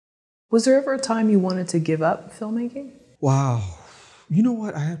Was there ever a time you wanted to give up filmmaking? Wow. You know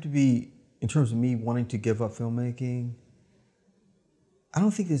what? I have to be, in terms of me wanting to give up filmmaking, I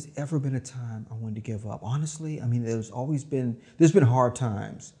don't think there's ever been a time I wanted to give up. Honestly, I mean, there's been hard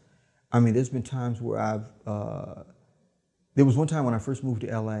times. I mean, there's been times where there was one time when I first moved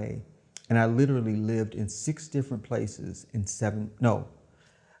to LA and I literally lived in 6 different places in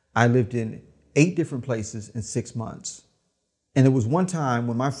I lived in 8 different places in 6 months. And there was one time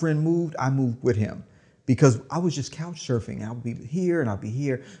when my friend moved, I moved with him because I was just couch surfing. I would be here and I'd be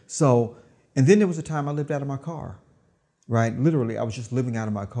here. So, and then there was a time I lived out of my car, right? Literally, I was just living out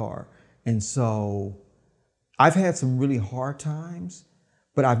of my car. And so I've had some really hard times,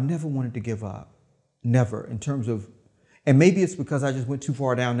 but I've never wanted to give up. Never, in terms of, and maybe it's because I just went too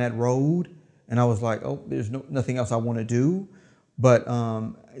far down that road and I was like, oh, there's nothing else I want to do. But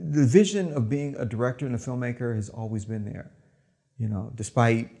the vision of being a director and a filmmaker has always been there, you know,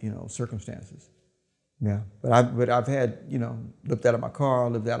 despite, you know, circumstances. Yeah, but I've had, you know, lived out of my car,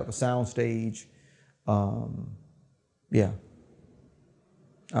 lived out of a sound stage. Yeah,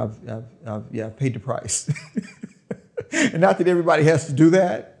 I've paid the price. And not that everybody has to do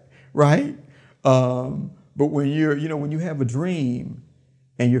that, right? But when when you have a dream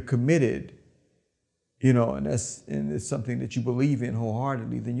and you're committed, you know, and it's something that you believe in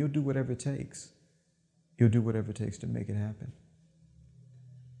wholeheartedly, then you'll do whatever it takes. You'll do whatever it takes to make it happen.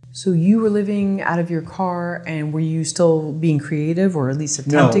 So you were living out of your car, and were you still being creative, or at least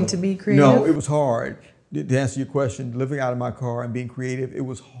attempting to be creative? No, it was hard. To answer your question, living out of my car and being creative, it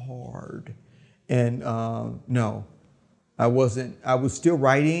was hard. And no, I wasn't. I was still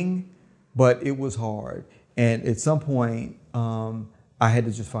writing, but it was hard. And at some point, I had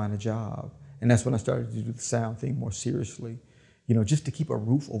to just find a job. And that's when I started to do the sound thing more seriously, you know, just to keep a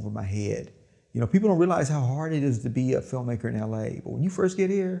roof over my head. You know, people don't realize how hard it is to be a filmmaker in LA. But when you first get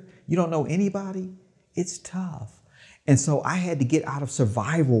here, you don't know anybody. It's tough. And so I had to get out of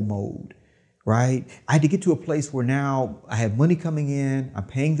survival mode, right? I had to get to a place where now I have money coming in, I'm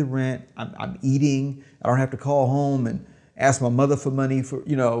paying the rent, I'm eating, I don't have to call home and ask my mother for money for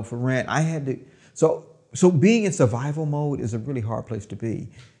rent. I had to, so being in survival mode is a really hard place to be.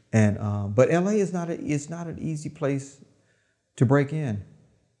 And but LA is not an easy place to break in.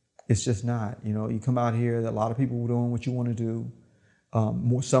 It's just not. You know, you come out here, a lot of people are doing what you want to do.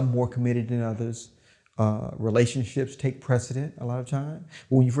 Some more committed than others. Relationships take precedent a lot of time.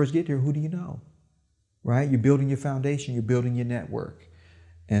 But when you first get here, who do you know? Right? You're building your foundation. You're building your network,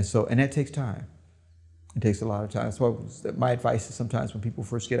 and that takes time. It takes a lot of time. So my advice is sometimes when people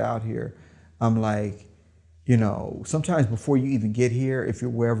first get out here, I'm like, you know, sometimes before you even get here, if you're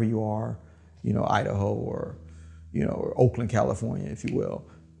wherever you are, you know, Idaho or, you know, or Oakland, California, if you will,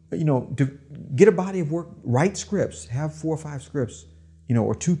 you know, to get a body of work, write scripts, have 4 or 5 scripts, you know,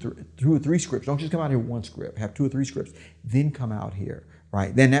 or 2 or 3 scripts. Don't just come out here with 1 script, have 2 or 3 scripts, then come out here,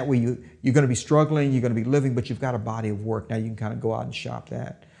 right? Then that way you're going to be struggling, you're going to be living, but you've got a body of work. Now you can kind of go out and shop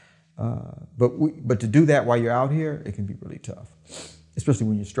that. But to do that while you're out here, it can be really tough, especially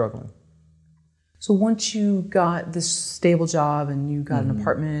when you're struggling. So once you got this stable job and you got an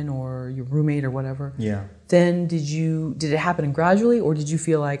apartment or your roommate or whatever, yeah. Then did it happen gradually, or did you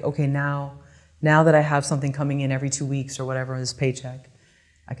feel like, okay, now that I have something coming in every 2 weeks or whatever, this paycheck,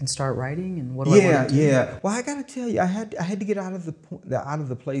 I can start writing? And what do I want to do? Yeah. Well, I got to tell you, I had to get out of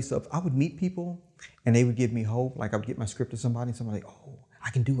the place of, I would meet people and they would give me hope. Like I would get my script to somebody and somebody, oh, I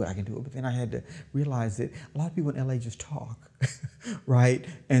can do it. But then I had to realize that a lot of people in LA just talk, right?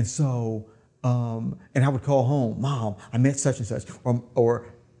 And so, and I would call home, Mom, I met such and such, or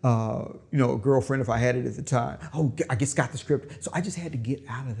you know, a girlfriend if I had it at the time. Oh, I just got the script. So I just had to get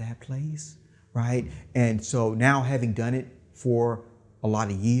out of that place, right? And so now, having done it for a lot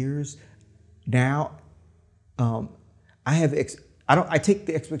of years, now I take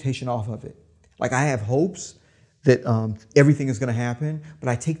the expectation off of it. Like I have hopes that everything is going to happen, but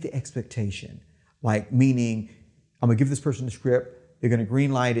I take the expectation, like meaning I'm going to give this person the script. They're going to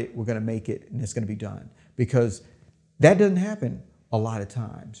green light it, we're going to make it, and it's going to be done. Because that doesn't happen a lot of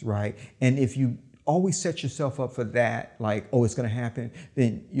times, right? And if you always set yourself up for that, like, oh, it's going to happen,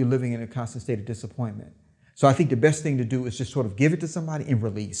 then you're living in a constant state of disappointment. So I think the best thing to do is just sort of give it to somebody and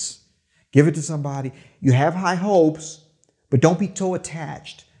release. Give it to somebody. You have high hopes, but don't be so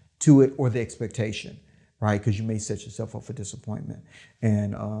attached to it or the expectation, right? Because you may set yourself up for disappointment.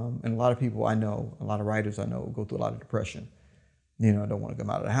 And a lot of people I know, a lot of writers I know go through a lot of depression. You know, don't want to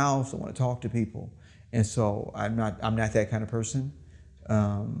come out of the house, don't want to talk to people. And so I'm not that kind of person.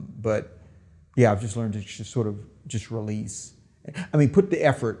 But yeah, I've just learned to just sort of just release. I mean, put the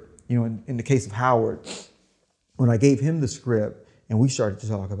effort, you know, in the case of Howard, when I gave him the script and we started to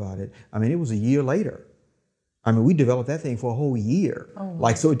talk about it. I mean, it was a year later. I mean, we developed that thing for a whole year. Oh, wow.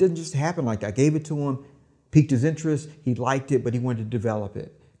 Like, so it didn't just happen like that. I gave it to him, piqued his interest, he liked it, but he wanted to develop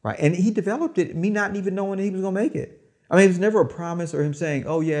it, right? And he developed it, me not even knowing that he was gonna make it. I mean, it was never a promise or him saying,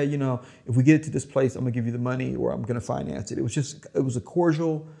 oh yeah, you know, if we get it to this place, I'm gonna give you the money or I'm gonna finance it. It was a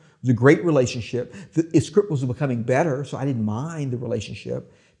cordial, it was a great relationship. The script was becoming better, so I didn't mind the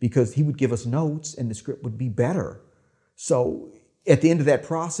relationship because he would give us notes and the script would be better. So at the end of that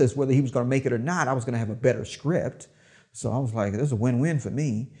process, whether he was gonna make it or not, I was gonna have a better script. So I was like, this is a win-win for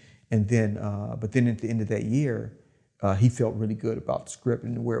me. And then, but then at the end of that year, he felt really good about the script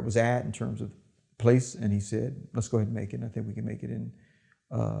and where it was at in terms of place, and he said, let's go ahead and make it. And I think we can make it in,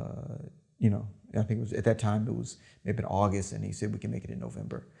 you know, I think it was at that time, it was maybe in August, and he said we can make it in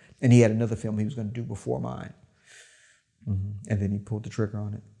November. And he had another film he was going to do before mine. And then he pulled the trigger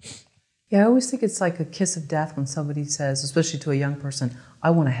on it. Yeah, I always think it's like a kiss of death when somebody says, especially to a young person, I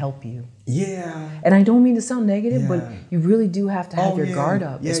want to help you. Yeah. And I don't mean to sound negative, Yeah. but you really do have to have your guard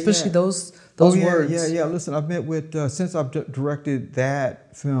up, especially those words. Yeah. Listen, I've met with, since I've directed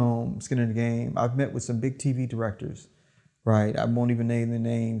that film, Skin in the Game, I've met with some big TV directors, right? I won't even name the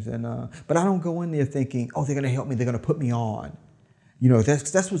names. But I don't go in there thinking, oh, they're going to help me, they're going to put me on. You know,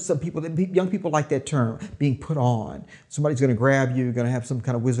 that's what some people, young people like that term, being put on. Somebody's going to grab you, you're going to have some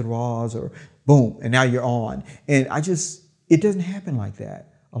kind of Wizard of Oz or boom, and now you're on. And it doesn't happen like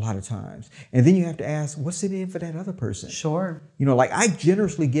that a lot of times. And then you have to ask, what's it in for that other person? Sure. You know, like I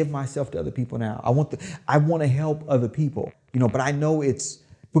generously give myself to other people now. I want to help other people, you know, but I know it's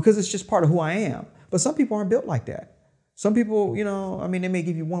because it's just part of who I am. But some people aren't built like that. Some people, you know, I mean, they may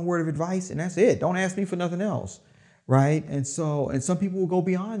give you one word of advice and that's it. Don't ask me for nothing else. Right. And some people will go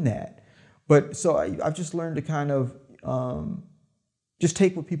beyond that. But so I've just learned to kind of just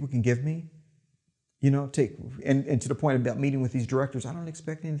take what people can give me, you know, and to the point about meeting with these directors, I don't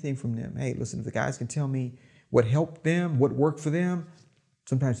expect anything from them. Hey, listen, if the guys can tell me what helped them, what worked for them,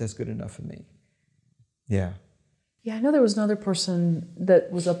 sometimes that's good enough for me. Yeah. Yeah, I know there was another person that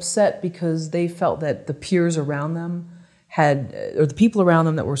was upset because they felt that the peers around them or the people around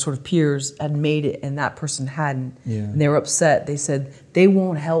them that were sort of peers had made it and that person hadn't. Yeah. And they were upset. They said, they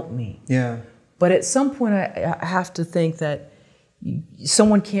won't help me. Yeah. But at some point, I have to think that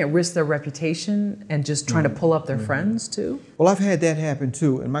someone can't risk their reputation and just trying to pull up their friends too. Well, I've had that happen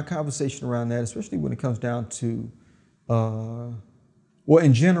too. And my conversation around that, especially when it comes down to, well,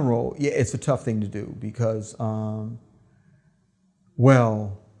 in general, yeah, it's a tough thing to do because,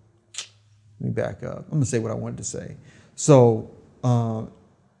 well, let me back up. I'm going to say what I wanted to say. So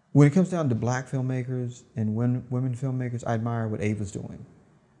when it comes down to black filmmakers and women filmmakers, I admire what Ava's doing.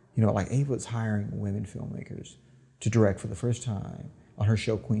 You know, like Ava's hiring women filmmakers to direct for the first time on her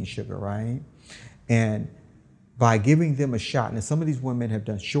show Queen Sugar, right? And by giving them a shot, and some of these women have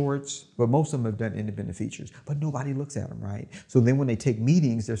done shorts, but most of them have done independent features, but nobody looks at them, right? So then when they take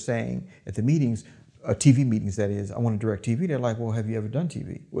meetings, they're saying at the meetings, TV meetings that is, I want to direct TV. They're like, well, have you ever done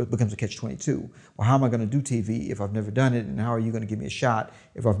TV? Well, it becomes a catch-22. Well, how am I going to do TV if I've never done it? And how are you going to give me a shot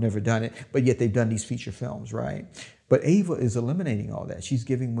if I've never done it? But yet they've done these feature films, right? But Ava is eliminating all that. She's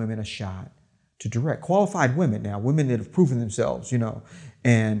giving women a shot to direct. Qualified women now, women that have proven themselves, you know.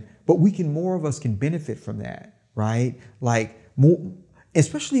 But more of us can benefit from that, right? Like more,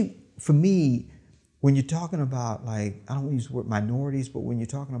 especially for me, when you're talking about like, I don't want to use the word minorities, but when you're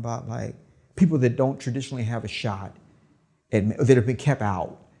talking about like people that don't traditionally have a shot, that have been kept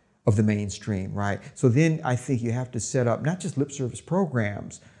out of the mainstream, right? So then I think you have to set up not just lip service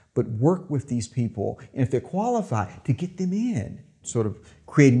programs, but work with these people, and if they're qualified, to get them in. Sort of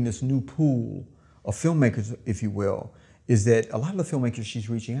creating this new pool of filmmakers, if you will, is that a lot of the filmmakers she's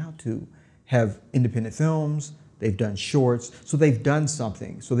reaching out to have independent films, they've done shorts, so they've done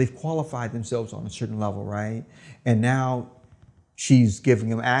something. So they've qualified themselves on a certain level, right? And now she's giving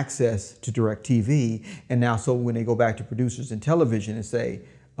them access to direct TV. And now, so when they go back to producers and television and say,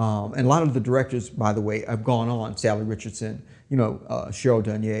 and a lot of the directors, by the way, have gone on, Sally Richardson, you know, Cheryl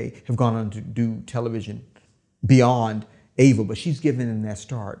Dunye, have gone on to do television beyond Ava, but she's given them that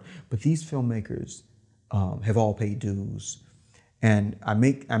start. But these filmmakers have all paid dues. And I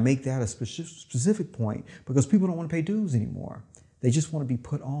make that a specific point because people don't want to pay dues anymore. They just want to be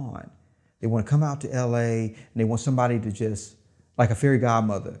put on. They want to come out to LA and they want somebody to just, like a fairy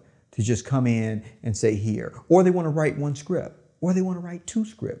godmother, to just come in and say here. Or they want to write one script. Or they want to write 2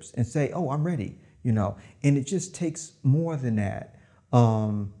 scripts and say, oh, I'm ready, you know. And it just takes more than that.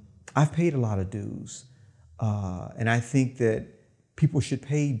 I've paid a lot of dues. And I think that people should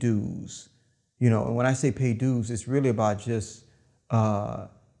pay dues, you know. And when I say pay dues, it's really about just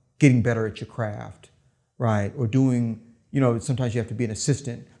getting better at your craft, right? Or doing, sometimes you have to be an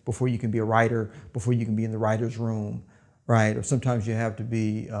assistant before you can be a writer, before you can be in the writer's room, right? Or sometimes you have to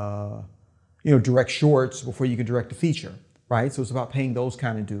be, direct shorts before you can direct a feature, right? So it's about paying those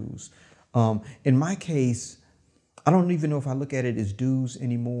kind of dues. In my case, I don't even know if I look at it as dues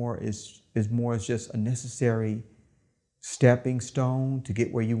anymore. It's more as just a necessary stepping stone to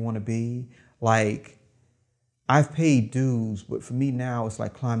get where you want to be. Like, I've paid dues, but for me now, it's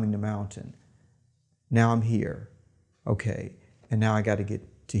like climbing the mountain. Now I'm here, okay, and now I got to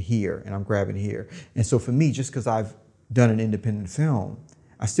get to here, and I'm grabbing here. And so for me, just because I've done an independent film,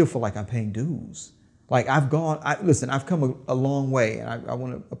 I still feel like I'm paying dues. Like, I've come a long way, and I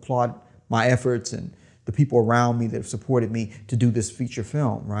want to applaud my efforts and the people around me that have supported me to do this feature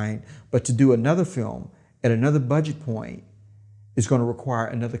film, right? But to do another film at another budget point is going to require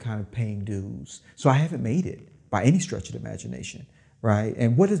another kind of paying dues. So I haven't made it by any stretch of the imagination, right?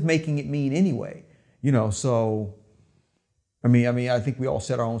 And what is making it mean anyway? So, I think we all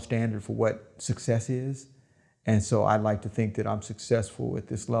set our own standard for what success is. And so I'd like to think that I'm successful at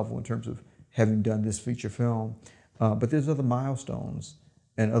this level in terms of having done this feature film. But there's other milestones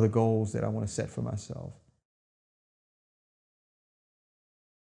and other goals that I want to set for myself.